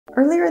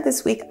Earlier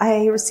this week,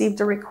 I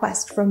received a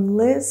request from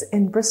Liz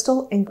in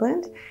Bristol,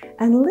 England,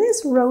 and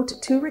Liz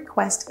wrote to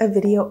request a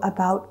video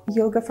about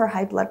yoga for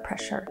high blood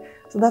pressure.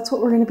 So that's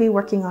what we're going to be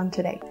working on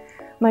today.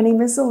 My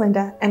name is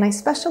Zelinda, and I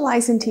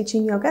specialize in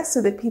teaching yoga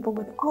so that people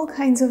with all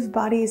kinds of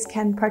bodies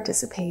can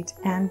participate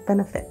and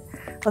benefit.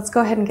 Let's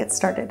go ahead and get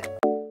started.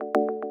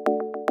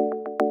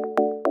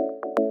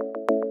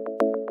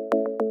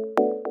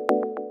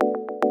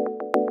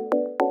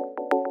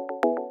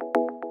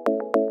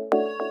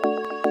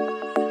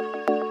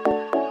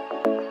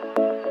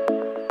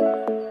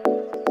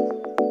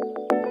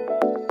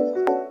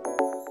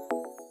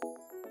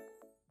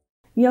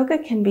 Yoga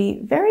can be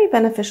very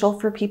beneficial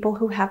for people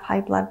who have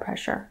high blood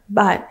pressure,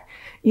 but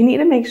you need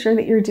to make sure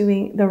that you're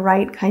doing the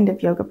right kind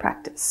of yoga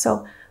practice.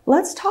 So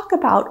let's talk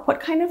about what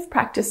kind of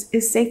practice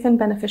is safe and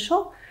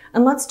beneficial,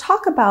 and let's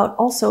talk about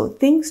also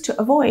things to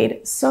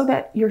avoid so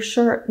that you're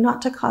sure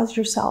not to cause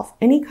yourself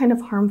any kind of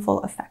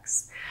harmful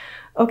effects.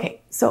 Okay,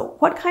 so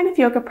what kind of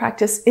yoga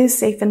practice is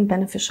safe and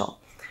beneficial?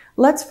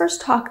 Let's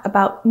first talk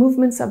about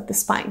movements of the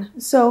spine.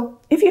 So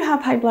if you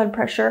have high blood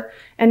pressure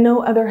and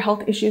no other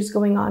health issues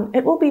going on,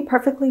 it will be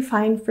perfectly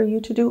fine for you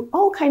to do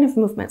all kinds of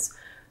movements.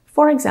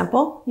 For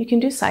example, you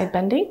can do side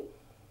bending,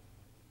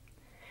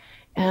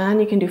 and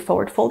you can do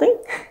forward folding,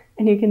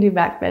 and you can do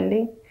back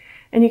bending,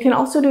 and you can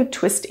also do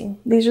twisting.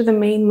 These are the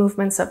main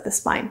movements of the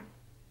spine.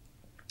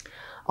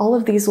 All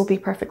of these will be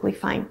perfectly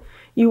fine.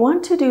 You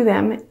want to do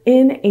them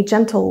in a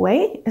gentle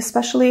way,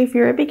 especially if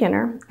you're a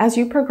beginner. As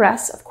you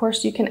progress, of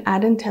course, you can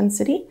add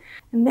intensity.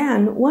 And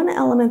then one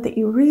element that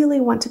you really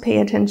want to pay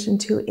attention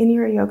to in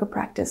your yoga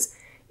practice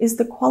is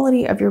the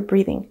quality of your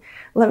breathing.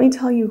 Let me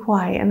tell you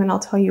why, and then I'll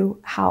tell you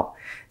how.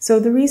 So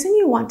the reason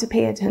you want to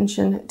pay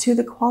attention to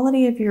the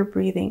quality of your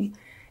breathing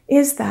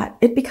is that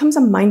it becomes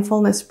a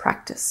mindfulness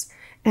practice.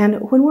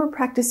 And when we're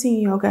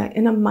practicing yoga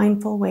in a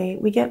mindful way,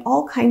 we get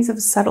all kinds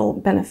of subtle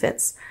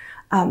benefits.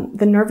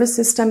 The nervous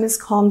system is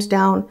calmed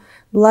down,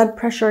 blood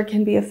pressure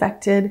can be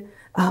affected,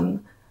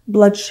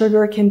 blood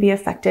sugar can be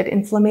affected,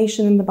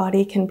 inflammation in the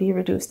body can be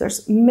reduced.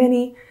 There's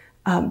many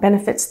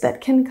benefits that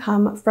can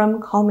come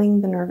from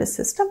calming the nervous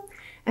system,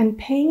 and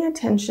paying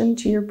attention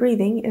to your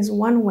breathing is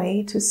one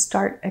way to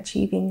start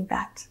achieving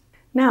that.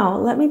 Now,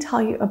 let me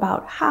tell you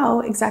about how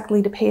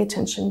exactly to pay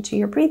attention to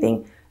your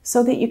breathing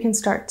so that you can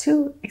start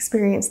to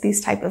experience these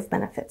type of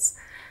benefits.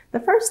 The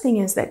first thing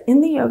is that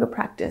in the yoga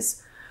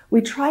practice,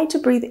 we try to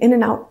breathe in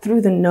and out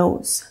through the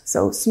nose.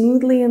 So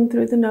smoothly in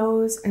through the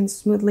nose and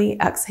smoothly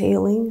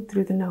exhaling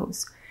through the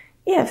nose.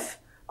 If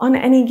on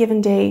any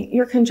given day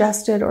you're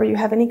congested or you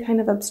have any kind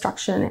of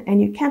obstruction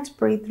and you can't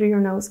breathe through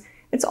your nose,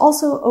 it's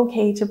also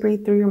okay to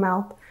breathe through your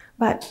mouth,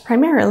 but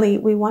primarily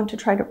we want to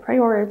try to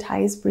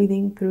prioritize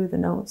breathing through the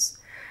nose.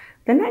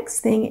 The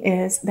next thing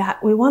is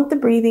that we want the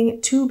breathing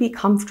to be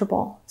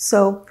comfortable.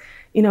 So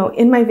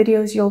in my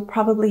videos, you'll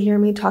probably hear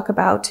me talk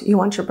about you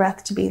want your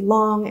breath to be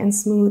long and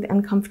smooth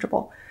and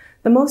comfortable.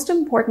 The most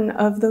important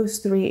of those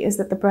three is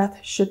that the breath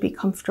should be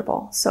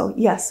comfortable. So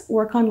yes,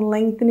 work on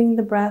lengthening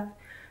the breath,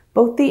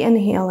 both the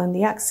inhale and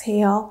the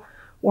exhale,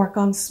 work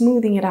on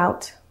smoothing it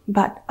out,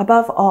 but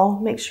above all,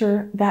 make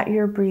sure that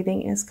your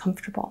breathing is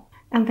comfortable.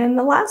 And then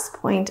the last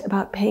point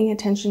about paying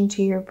attention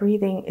to your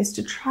breathing is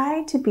to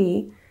try to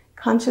be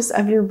conscious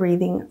of your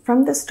breathing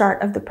from the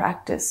start of the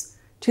practice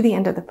to the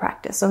end of the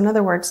practice. So in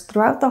other words,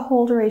 throughout the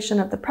whole duration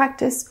of the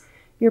practice,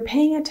 you're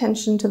paying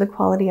attention to the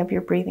quality of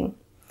your breathing.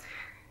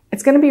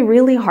 It's going to be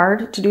really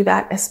hard to do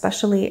that,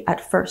 especially at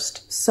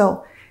first.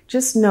 So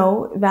just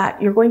know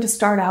that you're going to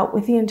start out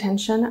with the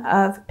intention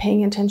of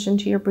paying attention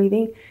to your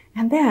breathing,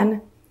 and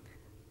then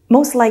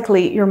most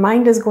likely your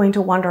mind is going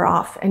to wander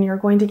off and you're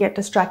going to get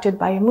distracted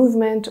by a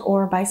movement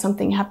or by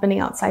something happening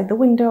outside the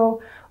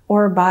window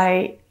or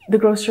by the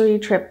grocery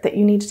trip that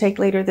you need to take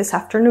later this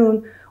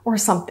afternoon, or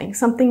something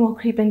will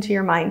creep into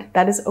your mind.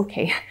 That is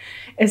okay.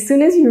 As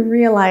soon as you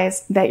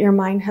realize that your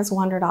mind has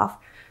wandered off,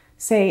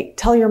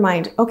 tell your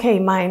mind, okay,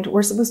 mind,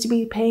 we're supposed to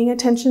be paying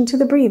attention to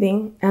the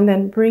breathing, and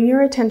then bring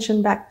your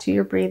attention back to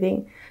your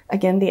breathing.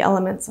 Again, the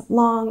elements of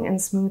long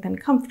and smooth and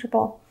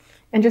comfortable,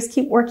 and just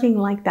keep working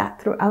like that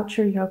throughout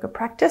your yoga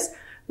practice,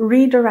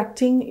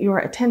 redirecting your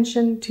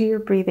attention to your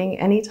breathing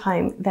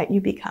anytime that you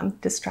become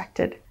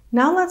distracted.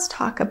 Now let's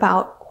talk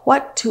about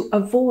what to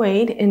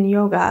avoid in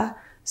yoga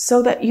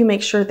so that you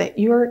make sure that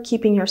you're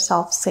keeping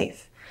yourself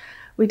safe.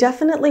 We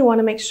definitely want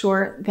to make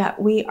sure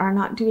that we are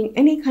not doing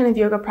any kind of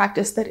yoga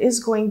practice that is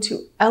going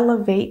to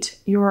elevate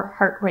your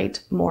heart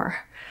rate more.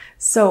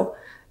 So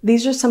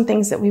these are some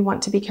things that we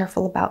want to be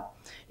careful about.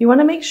 You want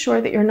to make sure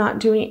that you're not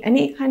doing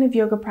any kind of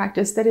yoga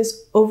practice that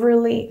is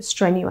overly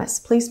strenuous.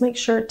 Please make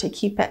sure to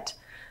keep it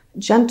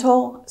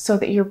gentle so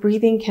that your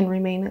breathing can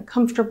remain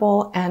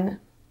comfortable and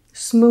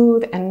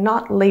smooth and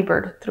not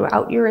labored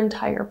throughout your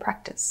entire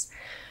practice.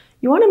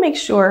 You want to make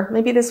sure,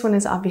 maybe this one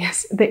is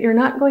obvious, that you're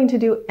not going to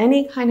do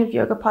any kind of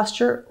yoga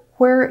posture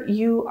where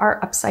you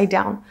are upside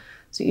down.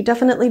 So you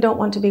definitely don't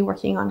want to be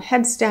working on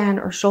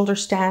headstand or shoulder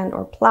stand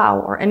or plow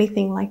or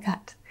anything like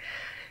that.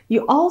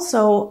 You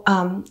also,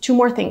 two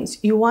more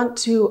things. You want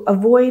to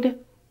avoid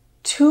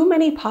too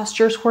many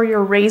postures where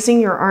you're raising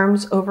your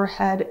arms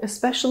overhead,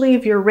 especially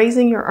if you're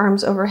raising your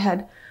arms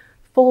overhead,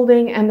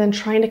 folding, and then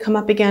trying to come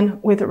up again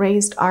with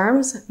raised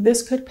arms,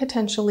 this could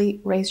potentially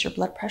raise your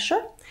blood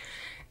pressure.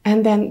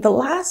 And then the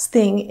last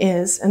thing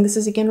is, and this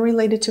is again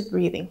related to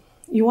breathing,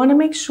 you want to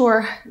make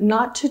sure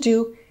not to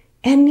do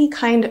any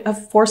kind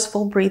of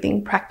forceful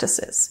breathing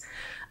practices.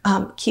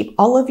 Keep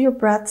all of your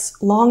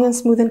breaths long and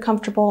smooth and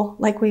comfortable,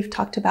 like we've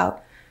talked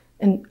about,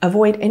 and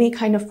avoid any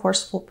kind of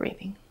forceful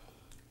breathing.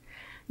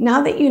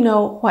 Now that you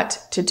know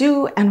what to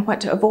do and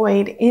what to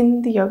avoid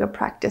in the yoga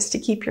practice to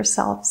keep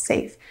yourself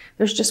safe,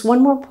 there's just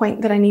one more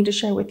point that I need to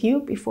share with you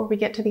before we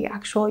get to the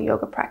actual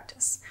yoga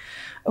practice.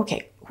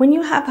 Okay, when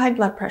you have high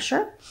blood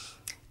pressure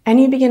and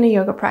you begin a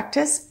yoga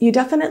practice, you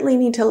definitely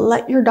need to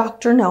let your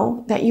doctor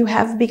know that you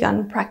have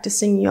begun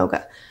practicing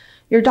yoga.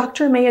 Your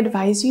doctor may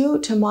advise you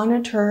to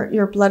monitor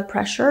your blood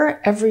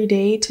pressure every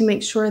day to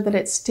make sure that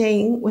it's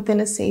staying within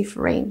a safe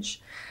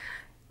range.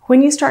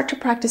 When you start to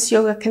practice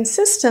yoga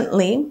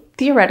consistently,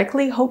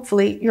 theoretically,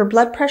 hopefully, your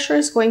blood pressure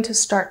is going to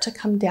start to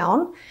come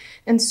down.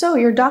 And so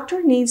your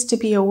doctor needs to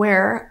be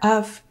aware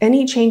of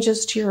any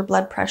changes to your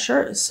blood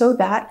pressure so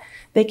that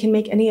they can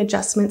make any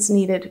adjustments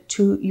needed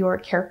to your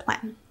care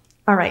plan.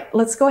 All right,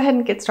 let's go ahead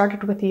and get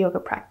started with the yoga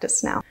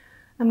practice now.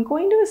 I'm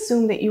going to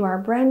assume that you are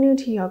brand new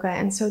to yoga,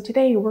 and so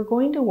today we're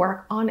going to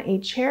work on a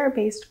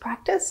chair-based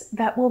practice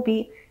that will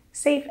be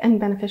safe and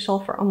beneficial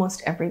for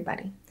almost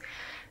everybody.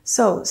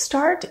 So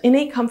start in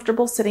a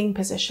comfortable sitting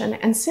position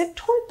and sit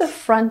toward the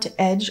front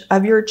edge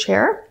of your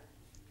chair.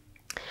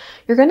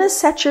 You're going to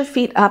set your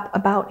feet up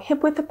about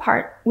hip-width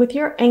apart with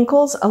your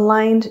ankles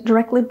aligned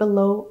directly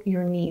below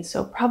your knees.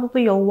 So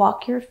probably you'll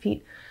walk your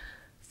feet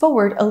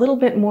forward a little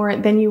bit more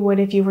than you would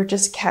if you were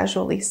just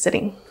casually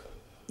sitting.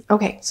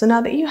 Okay, so now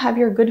that you have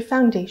your good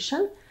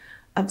foundation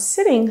of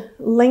sitting,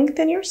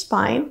 lengthen your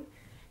spine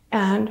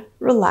and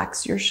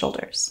relax your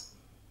shoulders.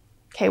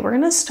 Okay, we're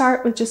going to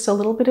start with just a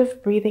little bit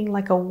of breathing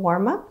like a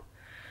warm-up.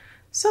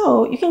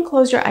 So you can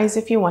close your eyes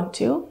if you want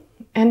to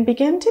and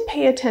begin to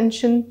pay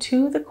attention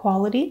to the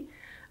quality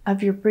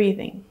of your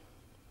breathing.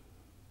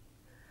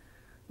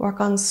 Work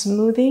on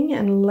smoothing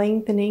and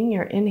lengthening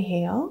your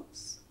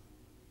inhales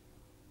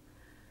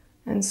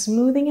and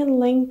smoothing and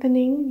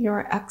lengthening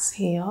your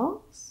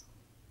exhales.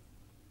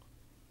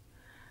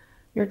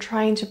 You're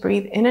trying to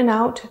breathe in and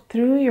out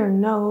through your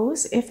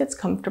nose if it's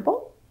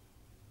comfortable.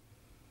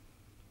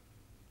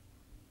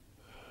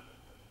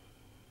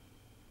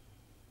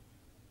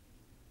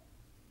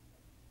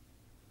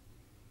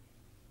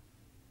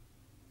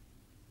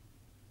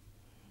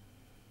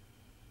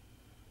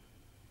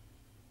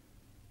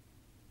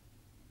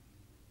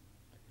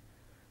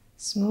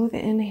 Smooth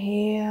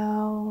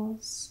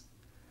inhales,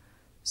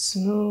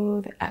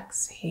 smooth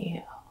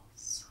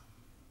exhales.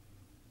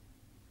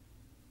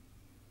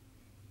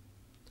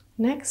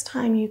 Next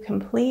time you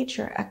complete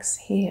your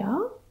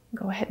exhale,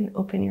 go ahead and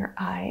open your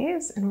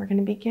eyes and we're going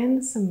to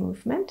begin some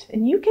movement.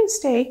 And you can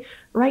stay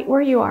right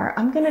where you are.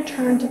 I'm going to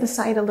turn to the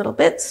side a little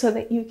bit so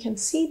that you can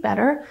see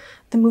better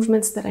the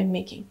movements that I'm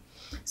making.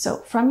 So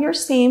from your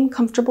same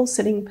comfortable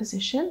sitting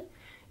position,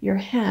 your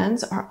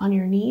hands are on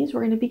your knees. We're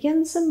going to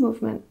begin some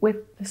movement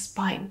with the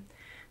spine.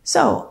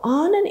 So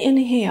on an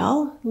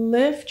inhale,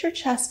 lift your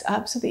chest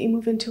up so that you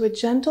move into a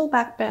gentle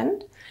back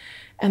bend.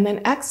 And then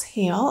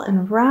exhale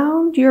and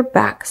round your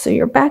back. So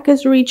your back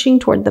is reaching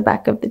toward the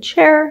back of the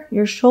chair.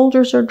 Your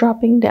shoulders are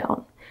dropping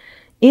down.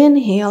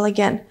 Inhale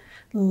again.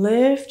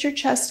 Lift your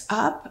chest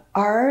up,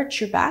 arch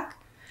your back.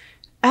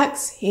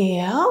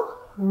 Exhale,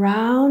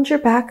 round your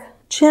back.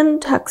 Chin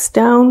tucks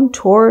down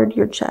toward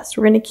your chest.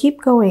 We're going to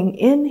keep going.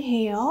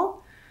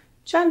 Inhale,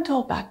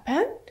 gentle back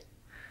bend.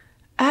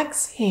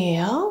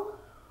 Exhale,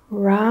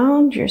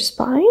 round your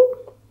spine.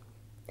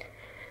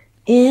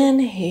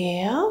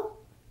 Inhale,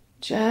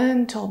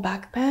 gentle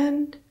back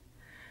bend.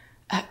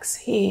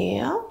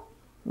 Exhale,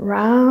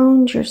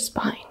 round your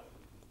spine.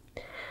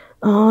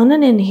 On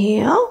an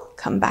inhale,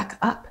 come back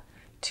up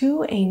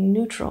to a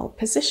neutral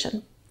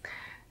position.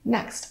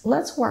 Next,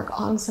 let's work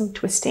on some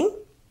twisting.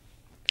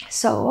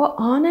 So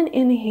on an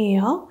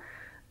inhale,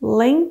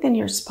 lengthen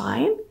your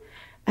spine,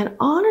 and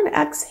on an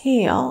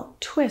exhale,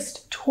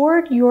 twist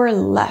toward your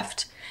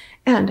left.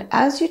 And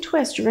as you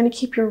twist, you're going to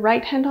keep your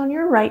right hand on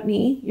your right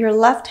knee. Your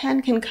left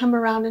hand can come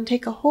around and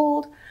take a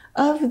hold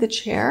of the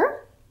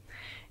chair.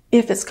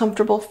 If it's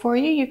comfortable for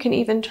you, you can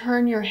even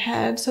turn your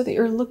head so that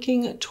you're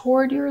looking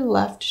toward your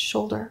left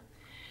shoulder.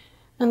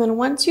 And then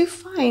once you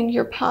find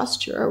your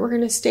posture, we're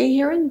going to stay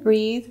here and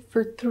breathe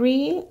for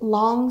 3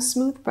 long,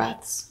 smooth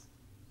breaths.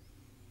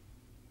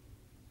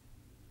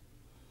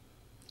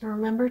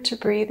 Remember to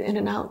breathe in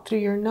and out through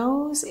your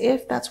nose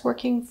if that's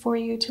working for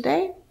you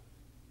today.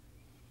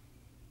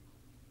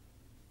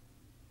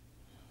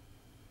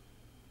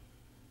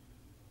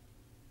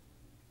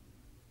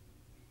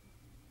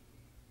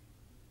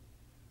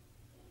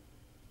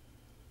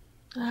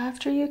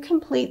 After you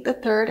complete the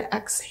 3rd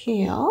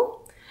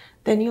exhale,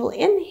 then you'll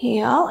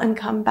inhale and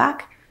come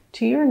back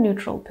to your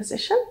neutral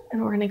position,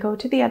 and we're going to go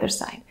to the other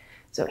side.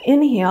 So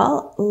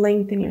inhale,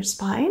 lengthen your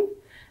spine.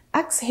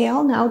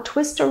 Exhale, now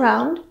twist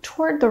around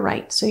toward the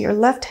right. So your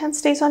left hand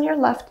stays on your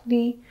left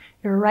knee,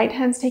 your right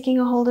hand's taking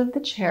a hold of the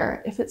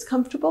chair. If it's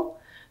comfortable,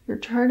 you're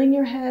turning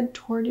your head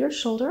toward your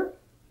shoulder.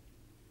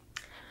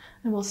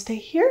 And we'll stay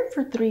here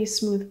for 3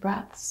 smooth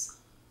breaths.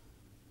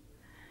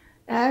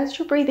 As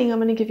you're breathing, I'm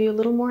going to give you a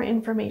little more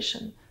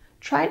information.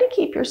 Try to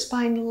keep your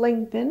spine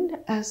lengthened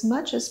as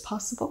much as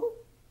possible.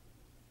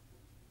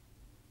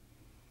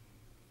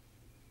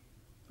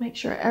 Make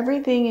sure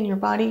everything in your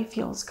body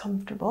feels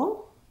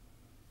comfortable.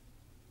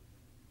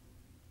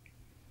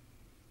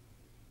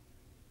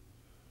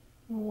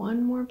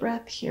 One more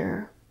breath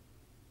here.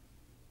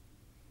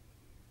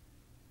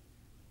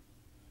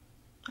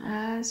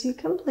 As you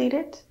complete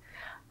it,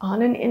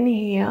 on an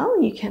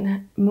inhale, you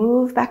can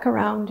move back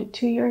around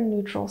to your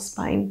neutral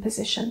spine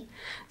position.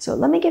 So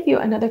let me give you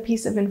another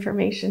piece of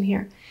information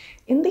here.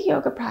 In the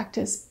yoga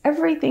practice,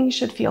 everything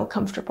should feel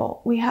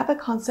comfortable. We have a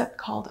concept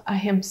called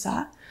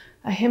ahimsa.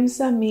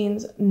 Ahimsa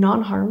means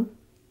non-harm.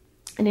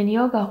 And in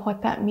yoga,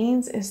 what that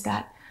means is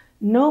that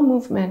no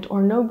movement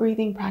or no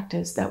breathing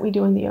practice that we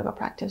do in the yoga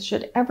practice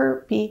should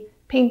ever be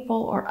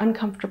painful or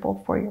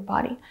uncomfortable for your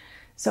body.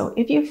 So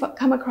if you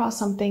come across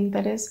something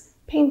that is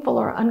painful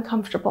or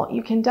uncomfortable,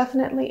 you can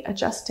definitely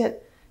adjust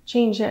it,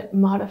 change it,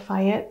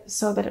 modify it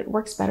so that it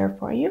works better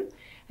for you.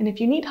 And if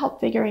you need help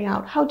figuring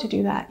out how to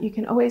do that, you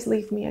can always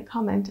leave me a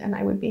comment and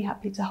I would be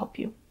happy to help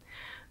you.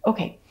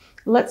 Okay,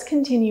 let's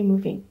continue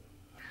moving.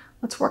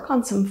 Let's work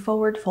on some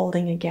forward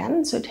folding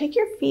again. So take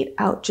your feet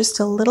out just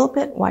a little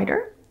bit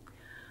wider.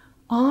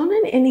 On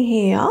an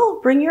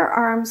inhale, bring your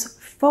arms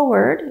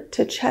forward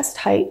to chest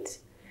height.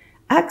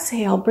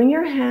 Exhale, bring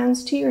your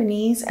hands to your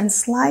knees and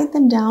slide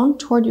them down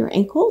toward your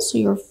ankles so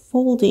you're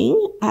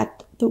folding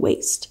at the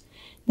waist.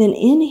 Then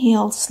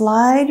inhale,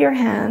 slide your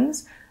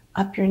hands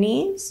up your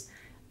knees.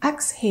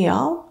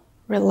 Exhale,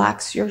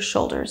 relax your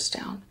shoulders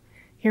down.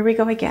 Here we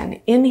go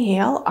again.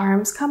 Inhale,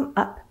 arms come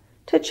up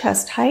to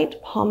chest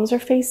height, palms are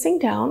facing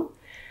down.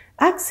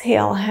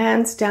 Exhale,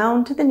 hands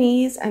down to the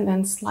knees and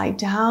then slide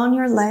down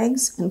your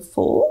legs and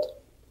fold.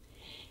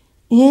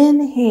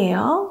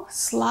 Inhale,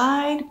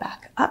 slide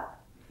back up.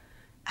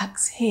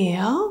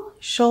 Exhale,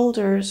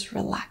 shoulders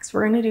relax.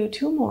 We're going to do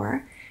 2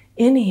 more.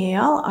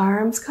 Inhale,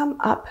 arms come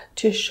up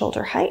to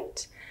shoulder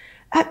height.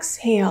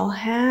 Exhale,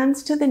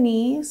 hands to the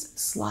knees,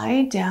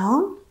 slide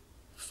down,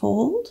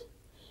 fold.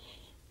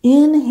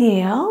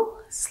 Inhale,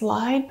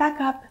 slide back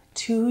up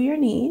to your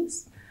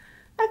knees.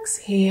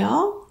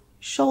 Exhale,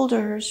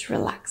 shoulders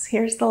relax.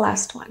 Here's the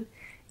last one.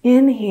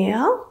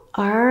 Inhale,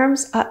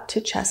 arms up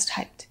to chest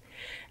height.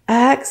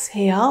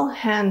 Exhale,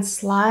 hands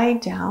slide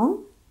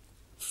down,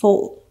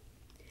 fold.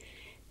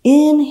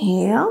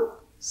 Inhale,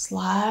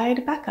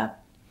 slide back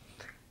up.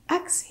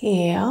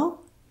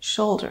 Exhale,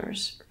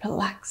 shoulders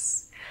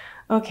relax.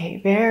 Okay,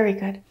 very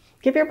good.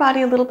 Give your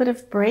body a little bit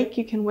of break.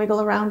 You can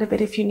wiggle around a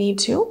bit if you need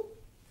to.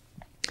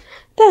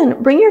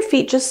 Then bring your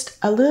feet just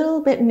a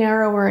little bit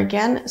narrower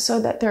again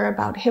so that they're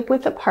about hip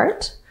width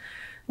apart.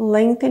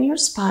 Lengthen your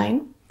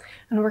spine.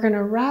 And we're going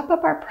to wrap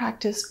up our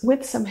practice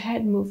with some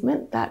head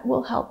movement that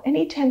will help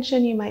any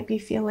tension you might be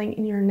feeling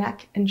in your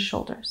neck and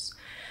shoulders.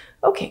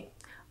 Okay,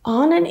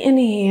 on an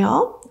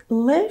inhale,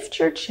 lift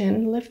your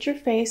chin, lift your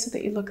face so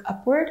that you look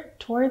upward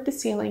toward the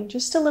ceiling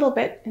just a little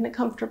bit in a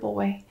comfortable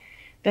way.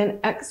 Then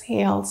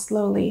exhale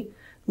slowly.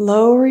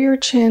 Lower your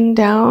chin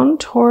down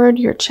toward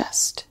your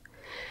chest.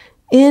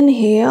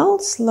 Inhale,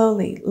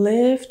 slowly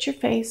lift your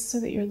face so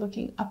that you're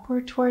looking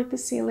upward toward the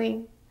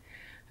ceiling.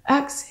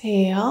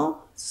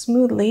 Exhale,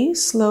 smoothly,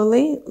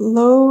 slowly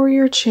lower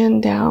your chin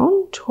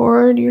down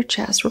toward your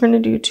chest. We're going to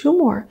do 2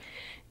 more.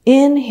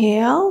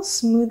 Inhale,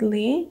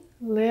 smoothly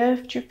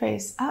lift your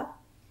face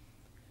up.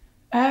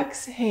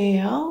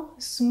 Exhale,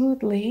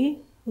 smoothly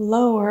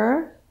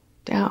lower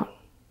down.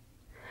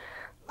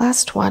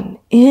 Last one.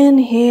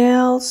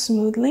 Inhale,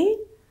 smoothly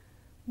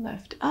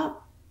lift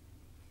up.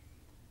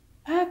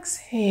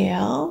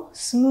 Exhale,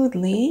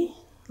 smoothly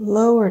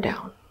lower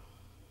down.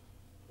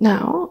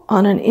 Now,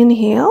 on an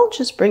inhale,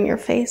 just bring your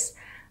face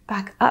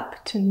back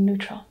up to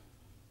neutral.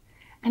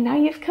 And now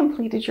you've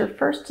completed your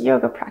first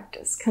yoga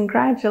practice.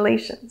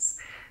 Congratulations.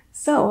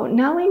 So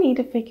now we need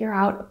to figure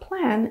out a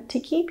plan to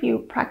keep you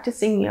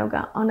practicing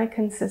yoga on a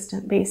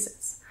consistent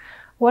basis.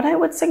 What I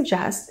would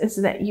suggest is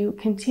that you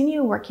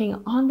continue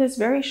working on this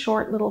very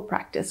short little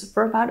practice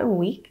for about a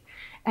week.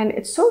 And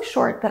it's so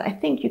short that I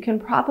think you can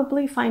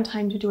probably find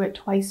time to do it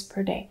twice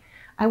per day.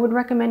 I would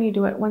recommend you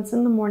do it once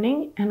in the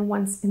morning and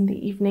once in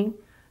the evening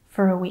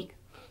for a week.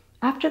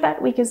 After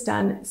that week is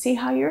done, see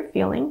how you're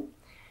feeling.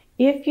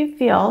 If you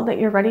feel that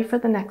you're ready for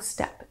the next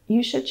step,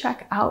 you should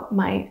check out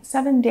my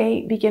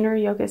 7-day beginner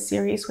yoga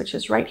series, which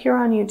is right here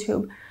on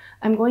YouTube.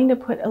 I'm going to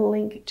put a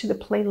link to the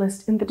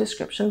playlist in the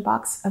description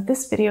box of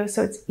this video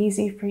so it's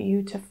easy for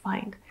you to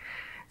find.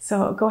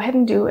 So go ahead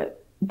and do it.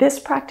 This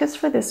practice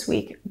for this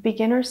week,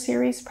 beginner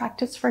series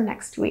practice for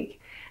next week.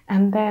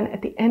 And then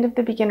at the end of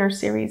the beginner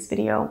series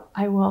video,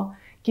 I will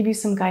give you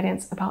some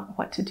guidance about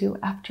what to do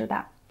after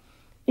that.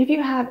 If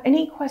you have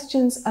any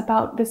questions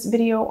about this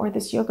video or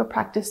this yoga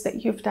practice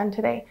that you've done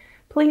today,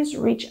 please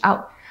reach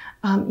out.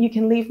 You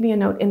can leave me a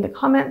note in the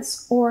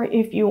comments, or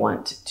if you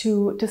want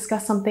to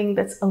discuss something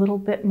that's a little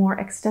bit more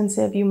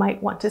extensive, you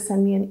might want to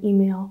send me an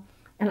email,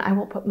 and I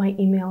will put my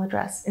email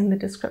address in the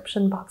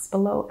description box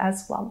below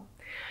as well.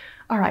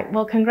 All right,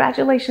 well,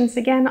 congratulations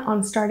again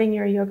on starting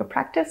your yoga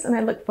practice, and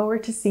I look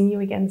forward to seeing you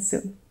again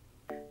soon.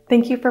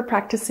 Thank you for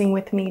practicing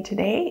with me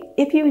today.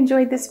 If you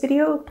enjoyed this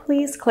video,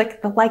 please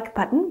click the like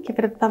button, give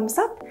it a thumbs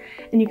up,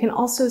 and you can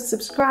also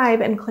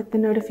subscribe and click the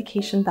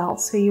notification bell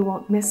so you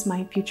won't miss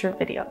my future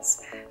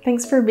videos.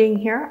 Thanks for being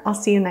here. I'll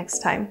see you next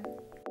time.